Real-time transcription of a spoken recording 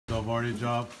DAVARI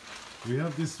job. We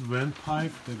have this vent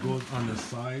pipe that goes on the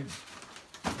side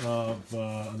of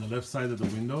on the left side of the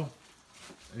window,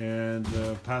 and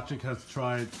Patrick has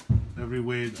tried every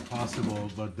way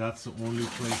possible, but that's the only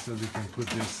place that we can put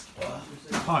this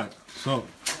pipe. So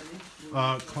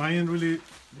client really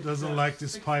doesn't like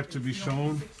this pipe to be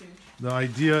shown. The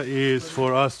idea is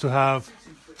for us to have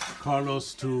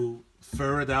Carlos to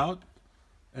ferret out,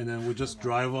 and then we just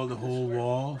drywall the whole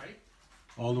wall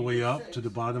all the way up to the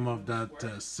bottom of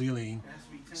that ceiling.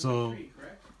 So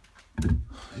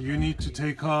you need to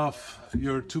take off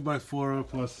your 2x4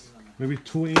 plus maybe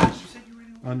 2 inch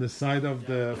on the side of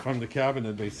the from the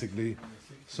cabinet, basically,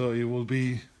 so it will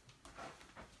be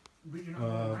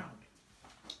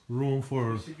room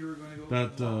for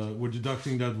that. We're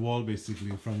deducting that wall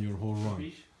basically from your whole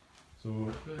run.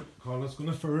 So Carlos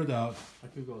gonna ferret out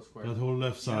that whole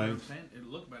left side.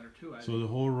 So the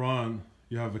whole run,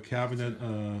 you have a cabinet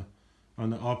on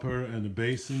the upper and the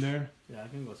base in there. Yeah, I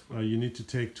can go square. You need to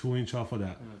take 2 inch off of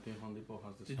that.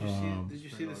 Did you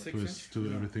see the 6 inch?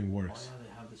 To everything works. Oh, yeah,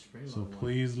 they have the spring So loaded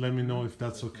please let me know if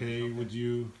that's okay with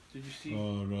you, Did you see?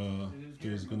 or if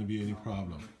there's going to be any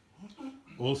problem.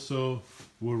 Also,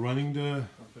 we're running the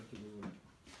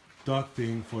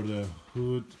ducting for the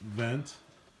hood vent.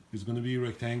 It's going to be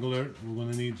rectangular. We're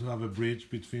going to need to have a bridge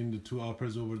between the two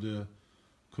uppers over the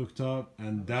cooktop,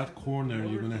 and that corner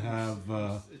you're going to have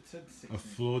a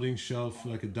floating shelf,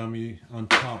 like a dummy on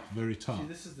top, very top. See,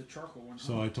 this is the charcoal one.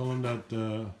 So I told him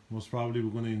that most probably we're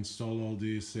going to install all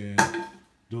these, and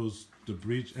the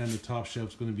bridge and the top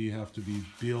shelf's going to have to be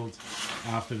built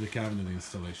after the cabinet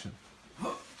installation.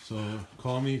 So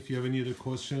call me if you have any other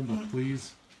question, but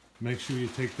please make sure you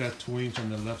take that 2 inch on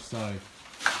the left side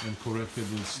and correct it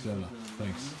with Stella.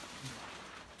 Thanks.